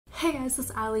Hey guys, it's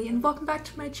Allie and welcome back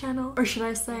to my channel. Or should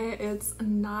I say it's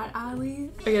not Allie?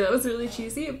 Okay, that was really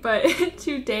cheesy, but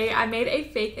today I made a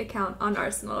fake account on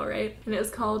Arsenal, right? And it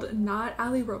was called Not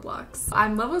Allie Roblox.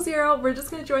 I'm level 0, we're just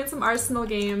gonna join some Arsenal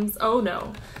games. Oh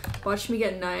no, watch me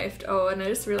get knifed. Oh, and I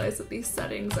just realized that these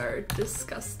settings are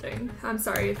disgusting. I'm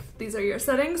sorry if these are your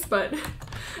settings, but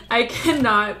I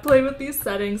cannot play with these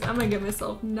settings. I'm gonna get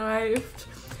myself knifed.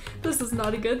 This is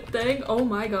not a good thing. Oh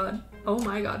my god. Oh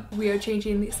my god, we are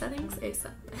changing these settings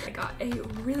ASAP. I got a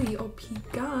really OP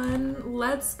gun.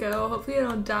 Let's go. Hopefully I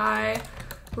don't die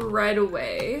right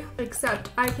away. Except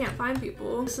I can't find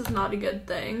people. This is not a good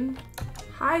thing.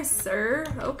 Hi, sir.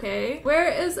 Okay. Where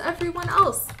is everyone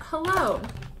else? Hello.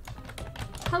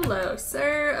 Hello,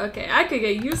 sir. Okay, I could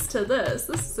get used to this.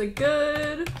 This is a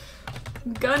good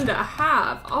gun to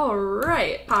have. All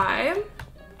right. Hi.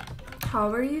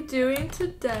 How are you doing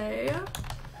today?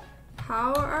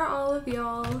 How are all of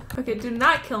y'all? Okay, do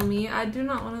not kill me. I do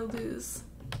not want to lose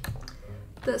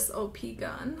this OP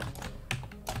gun.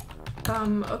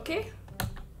 Okay.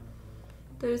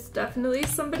 There's definitely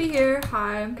somebody here.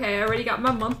 Hi. Okay, I already got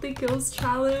my monthly kills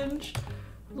challenge.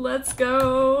 Let's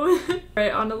go.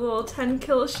 Right, on a little 10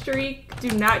 kill streak. Do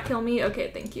not kill me. Okay,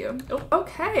 thank you. Oh,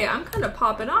 okay, I'm kind of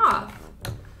popping off.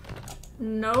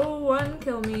 No one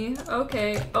kill me.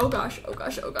 Okay. Oh gosh, oh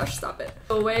gosh, oh gosh, stop it.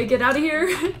 Go away, get out of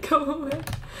here. Go away.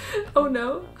 Oh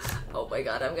no. Oh my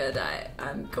god, I'm gonna die.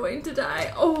 I'm going to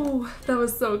die. Oh, that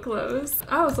was so close.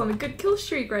 I was on a good kill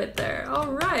streak right there.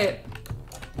 Alright.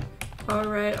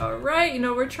 Alright. You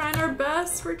know, we're trying our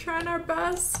best. We're trying our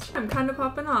best. I'm kind of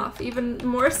popping off, even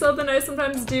more so than I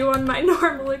sometimes do on my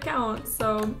normal account.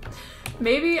 So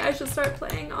maybe I should start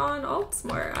playing on alts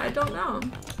more. I don't know.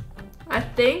 I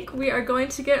think we are going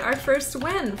to get our first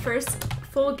win. First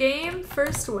full game,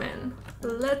 first win.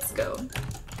 Let's go.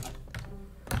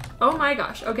 Oh my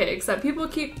gosh. Okay, except people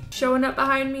keep showing up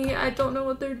behind me. I don't know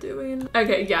what they're doing.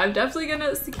 Okay, yeah, I'm definitely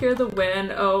gonna secure the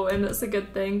win. Oh, and it's a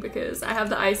good thing because I have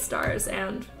the ice stars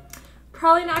and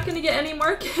probably not gonna get any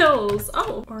more kills.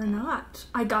 Oh, or not.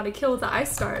 I got a kill with the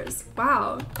ice stars.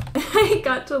 Wow. I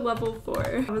got to level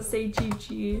 4. I would say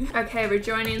GG. Okay, we're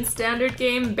joining standard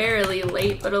game. Barely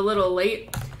late, but a little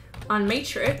late on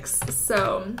Matrix.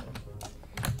 So,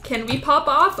 can we pop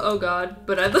off? Oh god,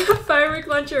 but I have the firework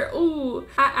launcher. Ooh,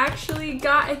 I actually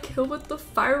got a kill with the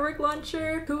firework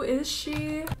launcher. Who is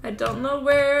she? I don't know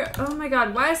where. Oh my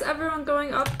god, why is everyone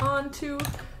going up onto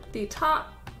the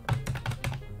top?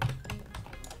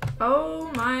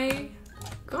 Oh my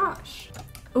gosh.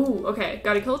 Ooh, okay,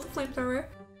 got a kill with the flamethrower.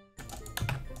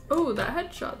 Oh, that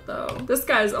headshot though. This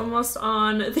guy's almost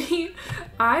on the...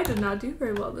 I did not do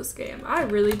very well this game. I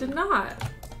really did not.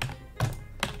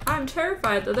 I'm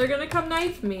terrified that they're gonna come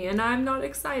knife me and I'm not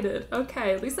excited.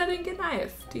 Okay, at least I didn't get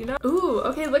knifed, you know? Ooh,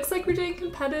 okay, looks like we're doing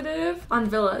competitive on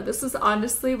Villa. This is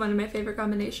honestly one of my favorite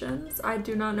combinations. I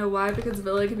do not know why, because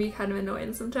Villa can be kind of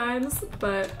annoying sometimes,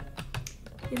 but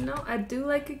you know, I do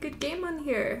like a good game on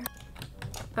here.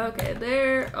 Okay,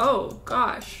 there. Oh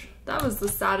gosh. That was the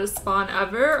saddest spawn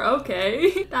ever.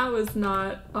 Okay. That was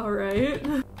not alright.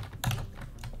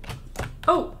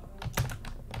 Oh.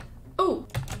 Oh.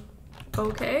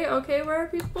 Okay, where are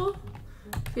people?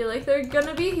 I feel like they're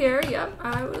gonna be here. Yep,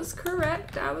 I was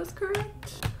correct.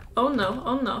 Oh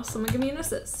no, someone give me an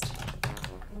assist.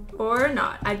 Or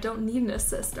not. I don't need an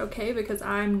assist, okay? Because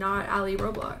I'm not Allie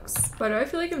Rblx. Why do I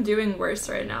feel like I'm doing worse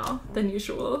right now than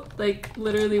usual? Like,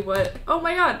 literally what? Oh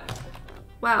my god!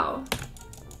 Wow.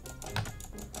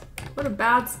 What a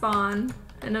bad spawn.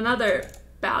 And another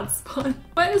bad spawn.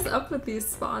 What is up with these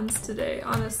spawns today,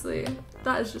 honestly?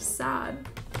 That is just sad.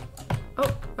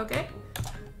 Oh, okay.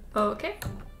 Okay.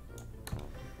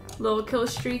 Little kill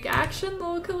streak action,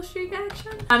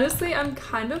 Honestly, I'm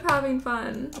kind of having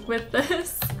fun with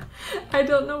this. I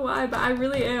don't know why, but I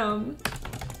really am.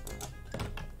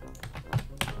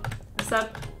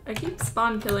 Except I keep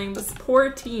spawn killing this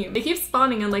poor team. They keep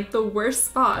spawning in like the worst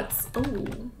spots. Oh,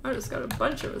 I just got a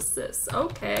bunch of assists.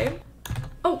 Okay.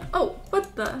 Oh,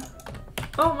 what the?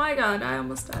 Oh my god, I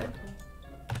almost died.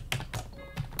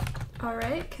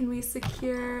 Alright, can we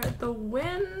secure the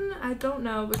win? I don't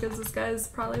know because this guy's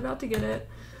probably about to get it.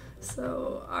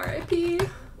 So, RIP.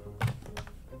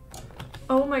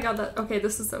 Oh my god, okay,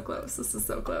 this is so close.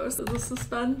 The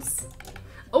suspense.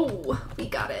 Oh, we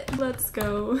got it. Let's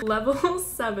go. Level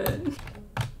 7.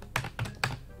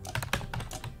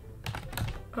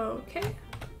 Okay.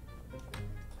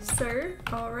 Sir,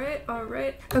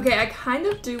 alright. Okay, I kind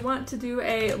of do want to do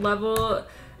a level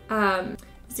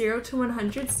 0 to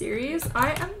 100 series.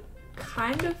 I am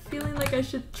kind of feeling like I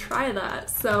should try that.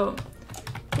 So,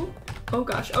 oh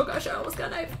gosh, I almost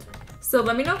got knifed. So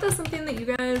let me know if that's something that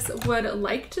you guys would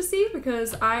like to see,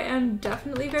 because I am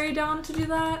definitely very down to do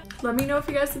that. Let me know if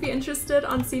you guys would be interested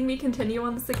on seeing me continue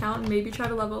on this account and maybe try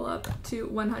to level up to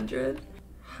 100.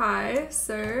 Hi,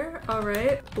 sir. All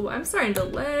right. Oh, I'm starting to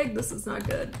lag. This is not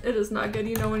good. It is not good.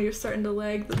 You know when you're starting to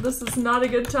lag that this is not a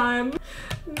good time.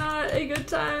 Not a good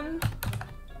time.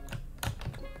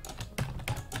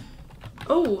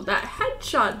 Oh, that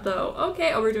headshot though.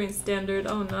 Okay, oh, we're doing standard.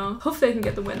 Oh no. Hopefully I can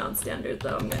get the win on standard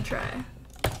though. I'm gonna try.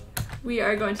 We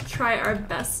are going to try our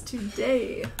best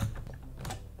today.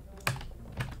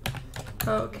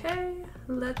 Okay,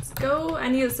 let's go. I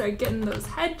need to start getting those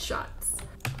headshots.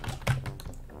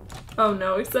 Oh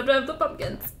no, except I have the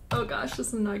pumpkins. Oh gosh, this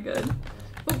is not good.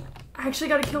 Oh, I actually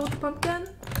got a kill with the pumpkin.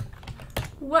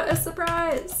 What a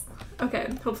surprise. Okay,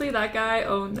 hopefully that guy.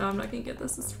 Oh no, I'm not gonna get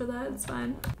this. It's for that. It's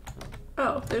fine.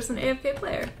 Oh, there's an AFK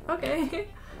player. Okay.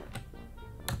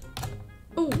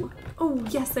 Oh, oh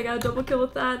yes, I got a double kill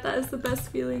with that. That is the best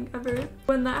feeling ever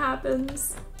when that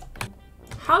happens.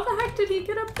 How the heck did he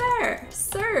get up there?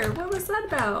 Sir, what was that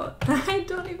about? I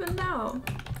don't even know.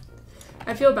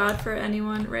 I feel bad for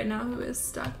anyone right now who is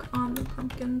stuck on the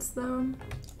pumpkins though.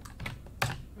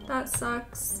 That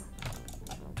sucks.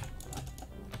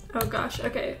 Oh gosh,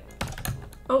 okay.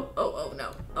 Oh, oh, oh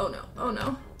no, oh no, oh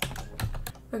no.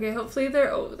 Okay, hopefully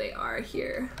they're, oh, they are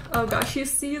here. Oh gosh, he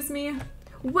sees me.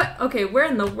 What? Okay, where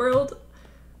in the world?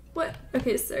 What?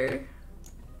 Okay, sir.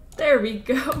 There we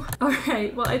go. All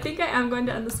right, well, I think I am going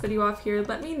to end this video off here.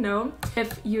 Let me know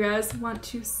if you guys want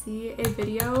to see a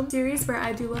video series where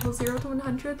I do level 0 to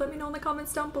 100. Let me know in the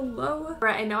comments down below. All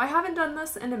right, I know I haven't done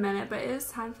this in a minute, but it is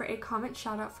time for a comment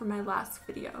shout out for my last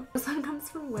video. This one comes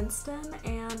from Winston,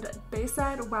 and they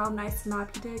said, wow, nice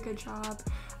map, you did a good job.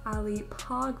 Allie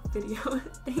Pog video.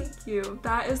 Thank you.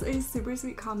 That is a super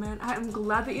sweet comment. I am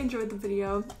glad that you enjoyed the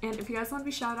video, and if you guys want to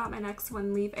be shouted out my next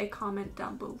one, leave a comment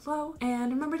down below,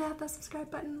 and remember to hit that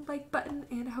subscribe button, like button,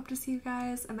 and I hope to see you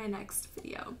guys in my next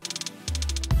video.